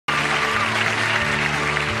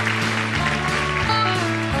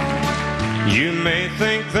You may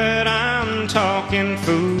think that I'm talking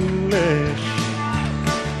foolish.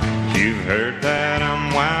 You've heard that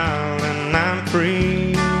I'm wild and I'm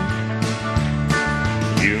free.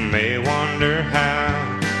 You may wonder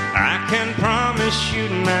how I can promise you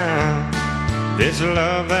now this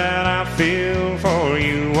love that I feel for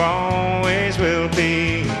you always will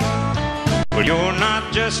be. Well, you're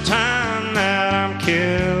not just time that I'm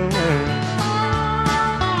killing.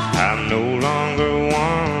 I'm no longer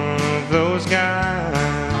one of those guys.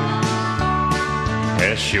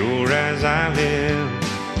 As sure as I live,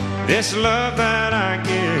 this love that I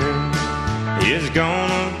give is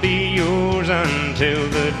gonna be yours until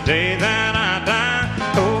the day that I die.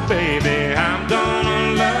 Oh baby, I'm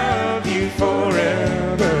gonna love you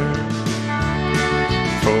forever,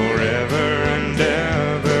 forever and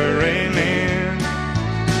ever, amen.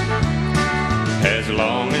 As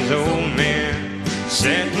long as old men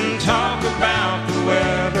sit and talk about the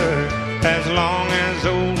weather, as long as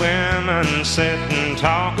old women sit and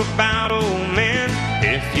talk about old men.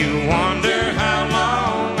 If you wonder how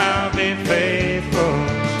long I'll be faithful,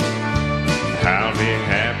 I'll be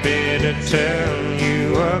happy to tell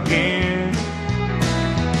you again.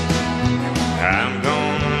 I'm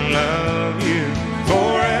gonna love you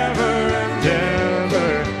forever and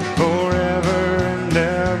ever, forever and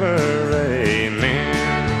ever, amen.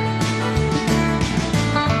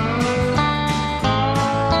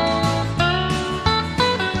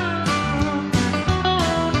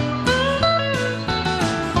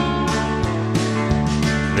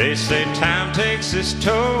 They say time takes its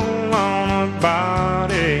toll on a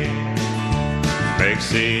body, makes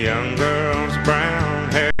the young girl's brown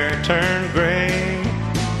hair turn gray.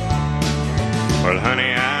 Well,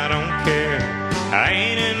 honey, I don't care, I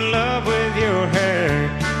ain't in love with your hair.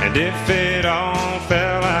 And if it all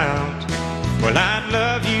fell out, well, I'd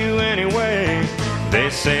love you anyway. They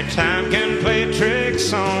say time can play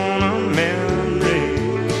tricks on a memory,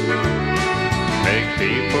 make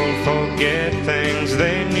people forget things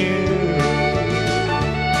they knew.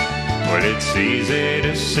 Well, it's easy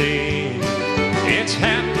to see, it's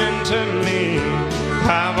happening to me.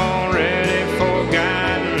 I've already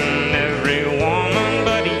forgotten every woman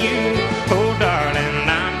but you. Oh darling,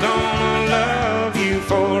 I'm gonna love you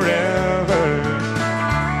forever,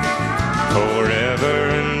 forever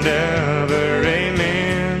and ever,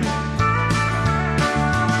 amen.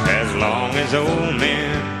 As long as old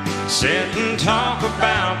men sit and talk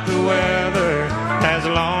about the weather, as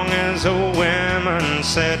long as old women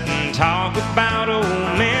sit and talk about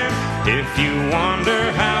old men. If you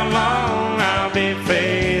wonder how long I'll be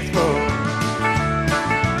faithful,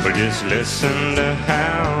 well, just listen to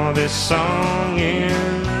how this song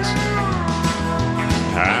ends.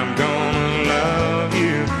 I'm gonna love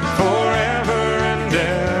you forever and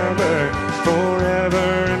ever, forever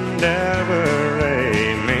and ever,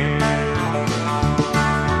 amen.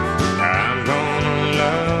 I'm gonna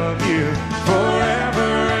love you forever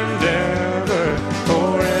and ever,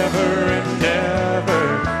 forever and ever,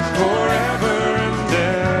 forever and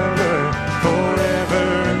ever, forever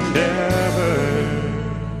and ever,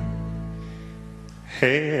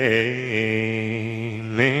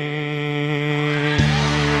 amen.